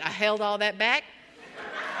say that. I held all that back.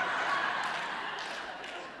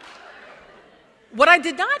 What I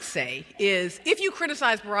did not say is, if you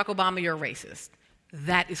criticize Barack Obama, you're a racist.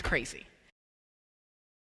 That is crazy.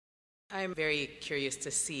 I'm very curious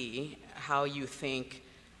to see how you think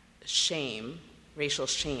shame, racial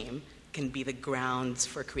shame, can be the grounds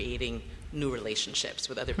for creating new relationships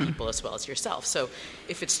with other people as well as yourself. So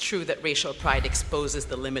if it's true that racial pride exposes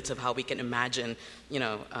the limits of how we can imagine,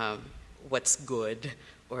 what's good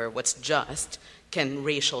or what's just, can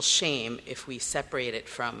racial shame, if we separate it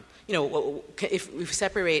from,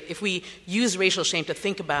 if we use racial shame to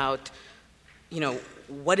think about,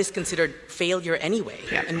 what is considered failure anyway,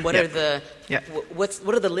 and what are the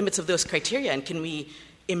what are the limits of those criteria, and can we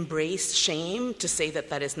embrace shame to say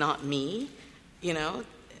that is not me?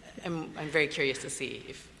 I'm very curious to see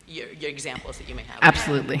if your examples that you may have.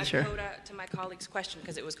 Absolutely, sure. I quote to my colleague's question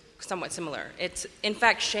because it was somewhat similar. It's in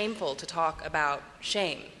fact shameful to talk about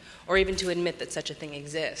shame, or even to admit that such a thing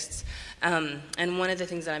exists. And one of the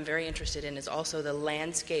things that I'm very interested in is also the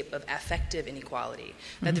landscape of affective inequality,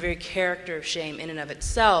 that the very character of shame in and of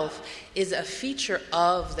itself is a feature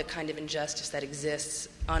of the kind of injustice that exists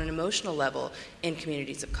on an emotional level in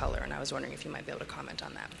communities of color. And I was wondering if you might be able to comment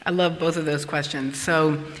on that. I love both of those questions.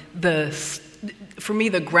 So for me,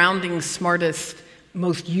 the grounding, smartest,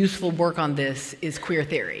 most useful work on this is queer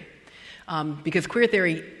theory. Because queer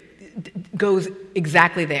theory goes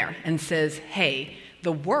exactly there and says, hey,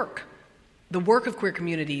 the work of queer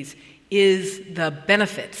communities is the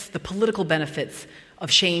benefits, the political benefits of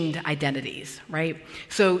shamed identities, right?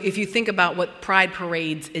 So if you think about what pride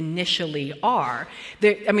parades initially are,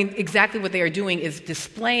 exactly what they are doing is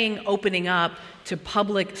displaying, opening up to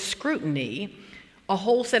public scrutiny a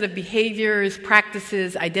whole set of behaviors,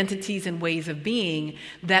 practices, identities, and ways of being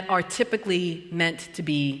that are typically meant to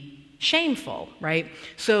be shameful, right?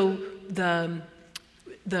 So the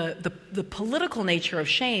political nature of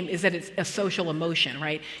shame is that it's a social emotion,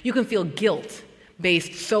 right? You can feel guilt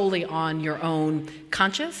based solely on your own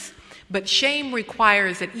conscience, but shame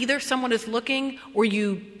requires that either someone is looking or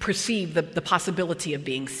you perceive the possibility of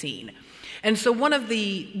being seen. And so one of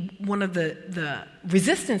the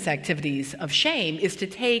resistance activities of shame is to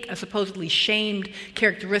take a supposedly shamed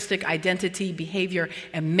characteristic, identity, behavior,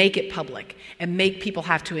 and make it public and make people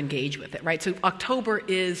have to engage with it, right? So October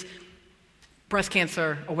is Breast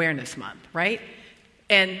Cancer Awareness Month, right?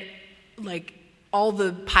 And all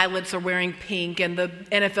the pilots are wearing pink and the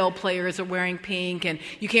NFL players are wearing pink and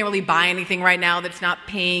you can't really buy anything right now that's not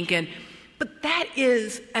pink. But that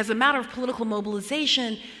is, as a matter of political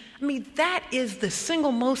mobilization, that is the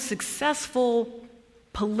single most successful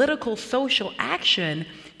political social action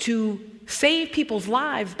to save people's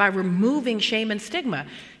lives by removing shame and stigma.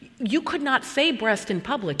 You could not say breast in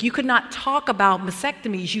public. You could not talk about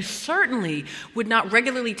mastectomies. You certainly would not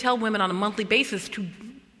regularly tell women on a monthly basis to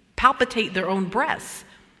palpitate their own breasts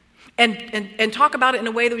and talk about it in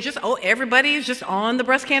a way that was just, everybody is just on the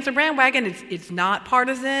breast cancer bandwagon. It's not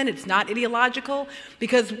partisan. It's not ideological,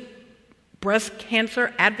 because breast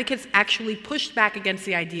cancer advocates actually pushed back against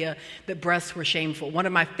the idea that breasts were shameful. One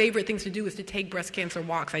of my favorite things to do is to take breast cancer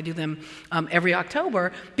walks. I do them every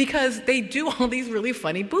October because they do all these really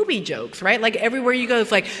funny booby jokes, right? Like everywhere you go,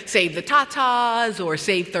 it's like save the tatas or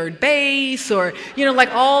save third base or,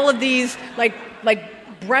 all of these like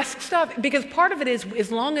breast stuff, because part of it is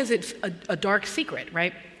as long as it's a dark secret,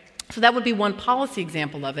 right? So that would be one policy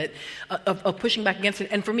example of it, of pushing back against it.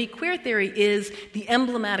 And for me, queer theory is the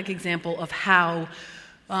emblematic example of how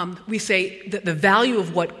we say that the value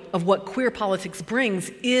of what queer politics brings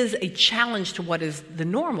is a challenge to what is the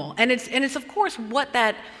normal. And it's of course what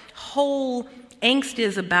that whole angst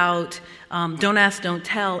is about don't ask, don't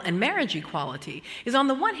tell, and marriage equality, is on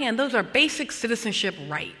the one hand, those are basic citizenship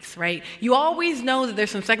rights, right? You always know that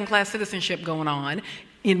there's some second-class citizenship going on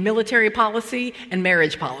in military policy and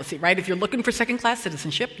marriage policy, right? If you're looking for second-class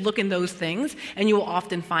citizenship, look in those things, and you will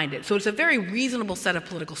often find it. So it's a very reasonable set of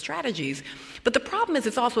political strategies. But the problem is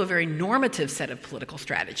it's also a very normative set of political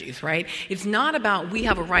strategies, right? It's not about we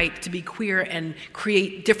have a right to be queer and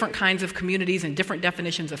create different kinds of communities and different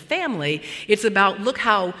definitions of family. It's about look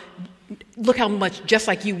how much just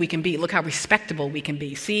like you we can be. Look how respectable we can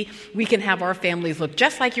be. See, we can have our families look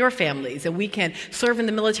just like your families, and we can serve in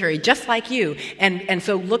the military just like you. And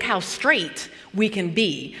so look how straight we can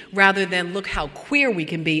be, rather than look how queer we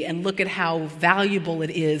can be, and look at how valuable it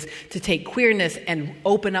is to take queerness and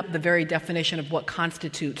open up the very definition of what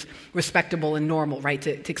constitutes respectable and normal, right?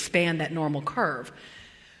 To expand that normal curve.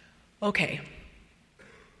 Okay.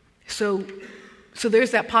 So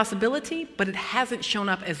there's that possibility, but it hasn't shown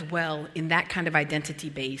up as well in that kind of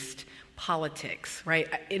identity-based politics, right?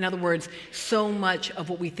 In other words, so much of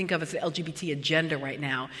what we think of as the LGBT agenda right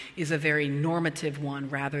now is a very normative one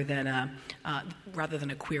rather than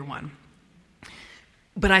a queer one.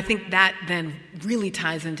 But I think that then really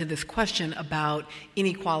ties into this question about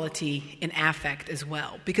inequality in affect as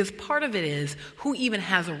well. Because part of it is, who even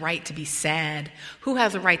has a right to be sad? Who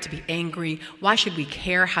has a right to be angry? Why should we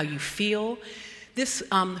care how you feel? This,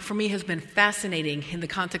 for me, has been fascinating in the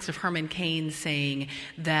context of Herman Cain saying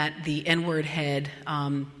that the N-word head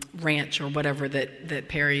ranch or whatever that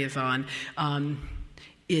Perry is on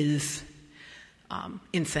is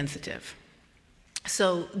insensitive.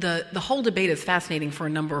 So the whole debate is fascinating for a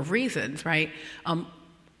number of reasons, right?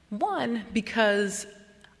 One, because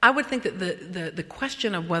I would think that the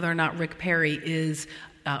question of whether or not Rick Perry is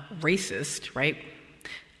racist, right,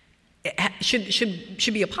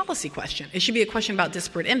 should be a policy question. It should be a question about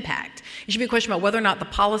disparate impact. It should be a question about whether or not the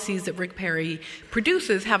policies that Rick Perry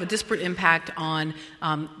produces have a disparate impact on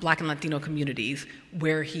Black and Latino communities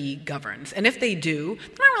where he governs. And if they do,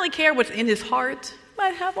 I don't really care what's in his heart.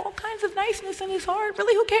 Might have all kinds of niceness in his heart.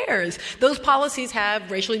 Really, who cares? Those policies have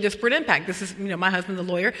racially disparate impact. This is, my husband, the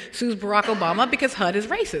lawyer, sues Barack Obama because HUD is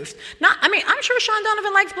racist. I'm sure Sean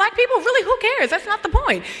Donovan likes black people. Really, who cares? That's not the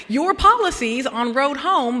point. Your policies on Road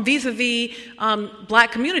Home vis-a-vis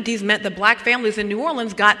black communities meant that black families in New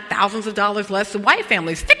Orleans got thousands of dollars less than white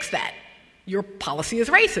families. Fix that. Your policy is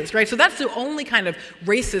racist, right? So that's the only kind of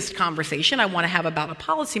racist conversation I want to have about a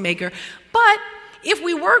policymaker. But if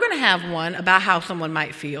we were going to have one about how someone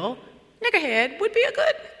might feel, niggerhead would be a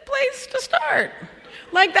good place to start.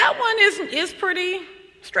 Like, that one is pretty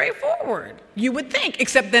straightforward, you would think,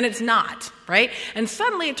 except then it's not, right? And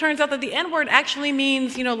suddenly it turns out that the N-word actually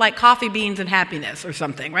means, like coffee beans and happiness or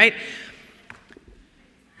something, right?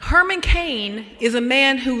 Herman Cain is a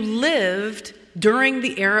man who lived during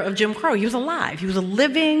the era of Jim Crow. He was alive. He was a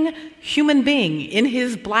living human being in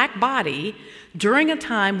his black body during a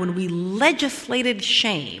time when we legislated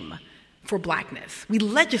shame for blackness. We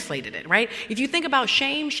legislated it, right? If you think about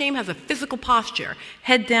shame has a physical posture.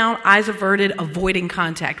 Head down, eyes averted, avoiding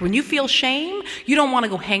contact. When you feel shame, you don't want to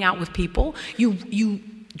go hang out with people. You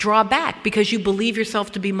draw back because you believe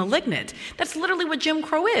yourself to be malignant. That's literally what Jim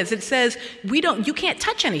Crow is. It says, you can't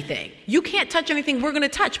touch anything. You can't touch anything we're going to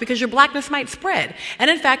touch because your blackness might spread. And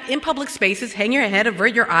in fact, in public spaces, hang your head,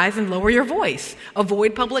 avert your eyes, and lower your voice.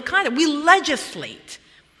 Avoid public contact. We legislate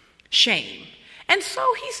shame. And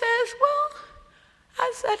so he says,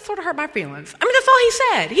 that sort of hurt my feelings. That's all he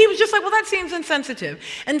said. He was just like, that seems insensitive.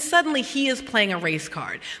 And suddenly he is playing a race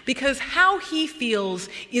card because how he feels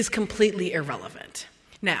is completely irrelevant.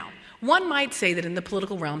 Now, one might say that in the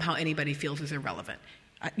political realm, how anybody feels is irrelevant.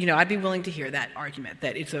 I'd be willing to hear that argument,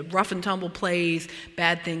 that it's a rough and tumble place,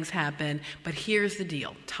 bad things happen. But here's the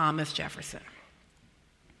deal, Thomas Jefferson.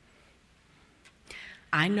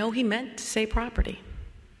 I know he meant to say property,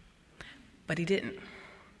 but he didn't,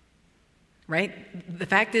 right? The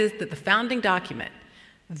fact is that the founding document,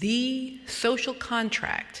 the social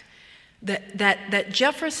contract, that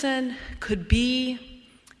Jefferson could be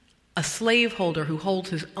a slaveholder who holds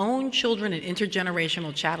his own children in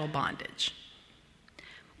intergenerational chattel bondage,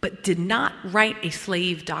 but did not write a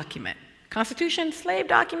slave document. Constitution, slave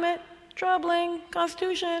document, troubling.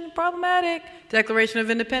 Constitution, problematic. Declaration of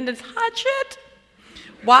Independence, hot shit.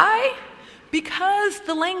 Why? Because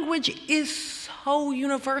the language is so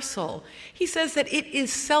universal. He says that it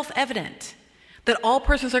is self-evident that all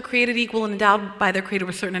persons are created equal and endowed by their Creator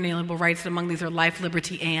with certain inalienable rights, and among these are life,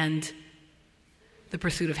 liberty, and the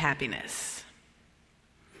pursuit of happiness.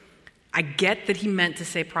 I get that he meant to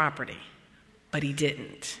say property, but he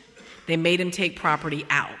didn't. They made him take property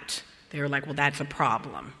out. They were like, that's a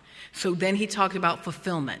problem. So then he talked about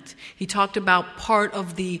fulfillment. He talked about part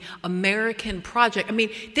of the American project.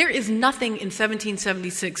 There is nothing in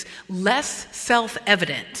 1776 less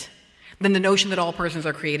self-evident than the notion that all persons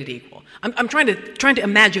are created equal. I'm trying to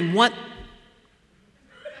imagine what.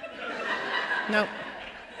 No,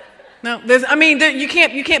 you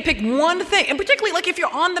can't pick one thing, and particularly like if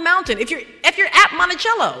you're on the mountain, if you're at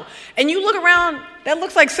Monticello, and you look around, that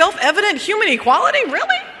looks like self-evident human equality.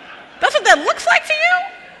 Really, that's what that looks like to you?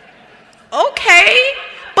 Okay,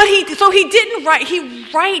 but he didn't write. He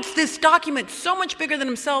writes this document so much bigger than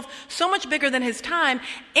himself, so much bigger than his time,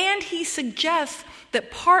 and he suggests that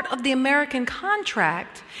part of the American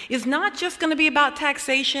contract is not just going to be about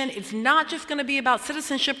taxation. It's not just going to be about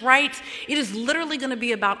citizenship rights. It is literally going to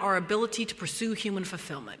be about our ability to pursue human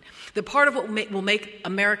fulfillment. The part of what will make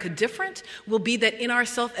America different will be that in our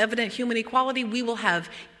self-evident human equality, we will have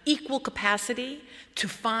equal capacity to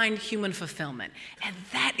find human fulfillment. And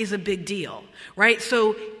that is a big deal, right?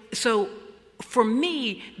 So for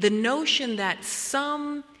me, the notion that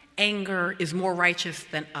some anger is more righteous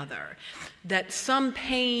than other, that some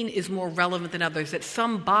pain is more relevant than others, that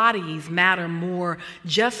some bodies matter more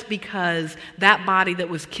just because that body that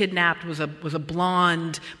was kidnapped was a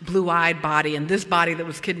blonde, blue-eyed body, and this body that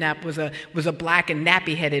was kidnapped was a black and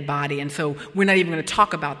nappy-headed body, and so we're not even going to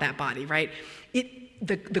talk about that body, right?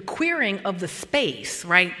 The queering of the space,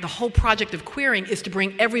 right? The whole project of queering is to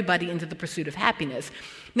bring everybody into the pursuit of happiness.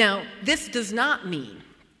 Now, this does not mean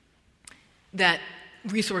that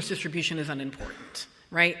resource distribution is unimportant.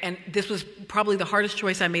 Right? And this was probably the hardest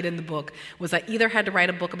choice I made in the book, was I either had to write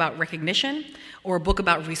a book about recognition or a book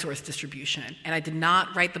about resource distribution. And I did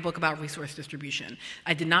not write the book about resource distribution.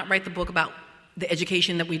 I did not write the book about the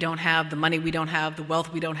education that we don't have, the money we don't have, the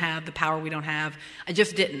wealth we don't have, the power we don't have. I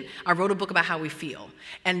just didn't. I wrote a book about how we feel.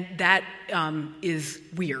 And that is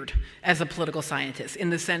weird as a political scientist, in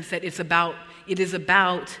the sense that it is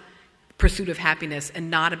about pursuit of happiness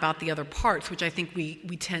and not about the other parts, which I think we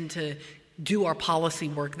tend to do our policy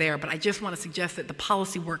work there, but I just want to suggest that the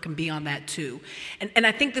policy work can be on that too. And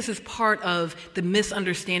I think this is part of the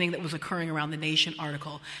misunderstanding that was occurring around the Nation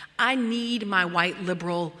article. I need my white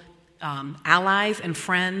liberal allies and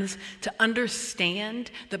friends to understand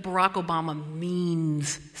that Barack Obama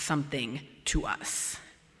means something to us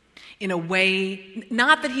in a way,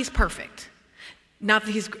 not that he's perfect, not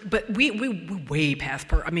that he's, but we way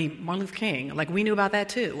past Martin Luther King, like we knew about that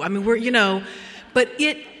too. I mean,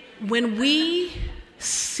 when we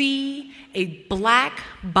see a black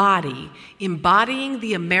body embodying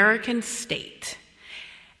the American state,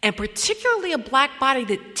 and particularly a black body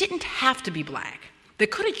that didn't have to be black,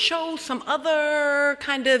 that could have chose some other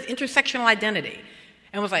kind of intersectional identity,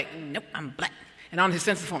 and was like, nope, I'm black. And on his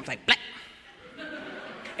census form, it's like, black.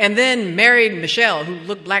 And then married Michelle, who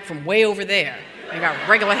looked black from way over there, and got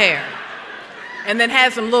regular hair. And then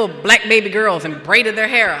had some little black baby girls and braided their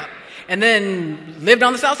hair up. And then lived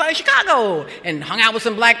on the south side of Chicago and hung out with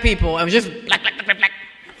some black people and was just black.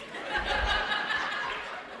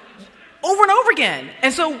 Over and over again.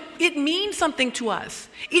 And so it means something to us.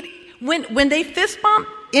 When they fist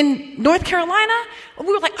bumped in North Carolina,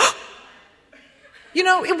 we were like, oh!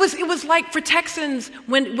 It was like for Texans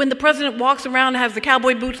when the president walks around and has the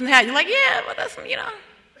cowboy boots and hat, you're like, yeah, but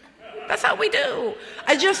that's how we do.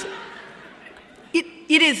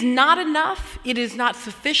 It is not enough. It is not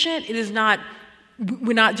sufficient.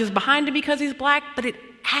 We're not just behind him because he's black, but it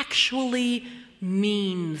actually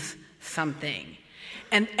means something.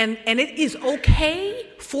 And it is okay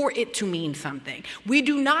for it to mean something. We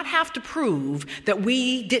do not have to prove that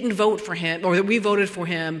we didn't vote for him or that we voted for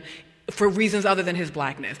him for reasons other than his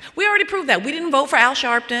blackness. We already proved that. We didn't vote for Al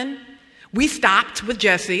Sharpton. We stopped with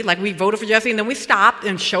Jesse, like we voted for Jesse and then we stopped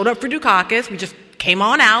and showed up for Dukakis. We just came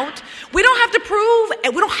on out. We don't have to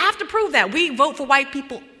prove that. We vote for white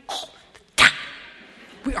people all the time.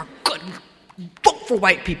 We are good. We vote for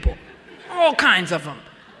white people. All kinds of them.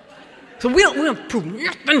 So we don't prove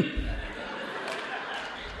nothing.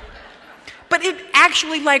 But it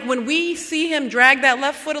actually, like when we see him drag that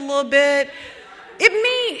left foot a little bit,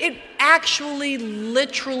 it actually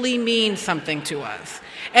literally means something to us.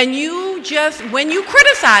 And when you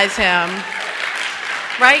criticize him,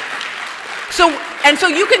 right? So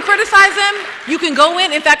you can criticize him. You can go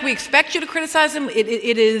in. In fact, we expect you to criticize him. It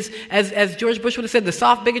is, as George Bush would have said, the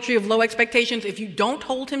soft bigotry of low expectations. If you don't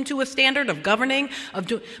hold him to a standard of governing,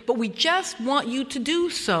 but we just want you to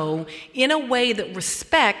do so in a way that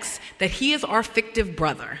respects that he is our fictive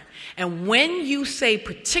brother. And when you say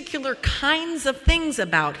particular kinds of things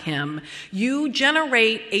about him, you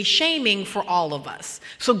generate a shaming for all of us.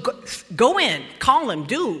 So go in, call him,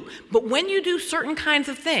 do. But when you do certain kinds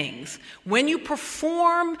of things, when you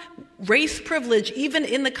perform race privilege, even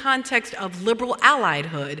in the context of liberal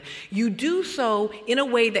alliedhood, you do so in a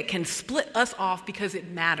way that can split us off because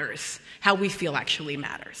it matters. How we feel actually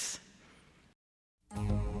matters.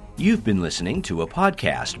 You've been listening to a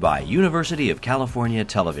podcast by University of California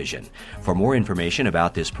Television. For more information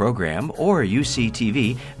about this program or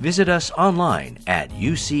UCTV, visit us online at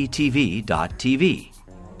uctv.tv.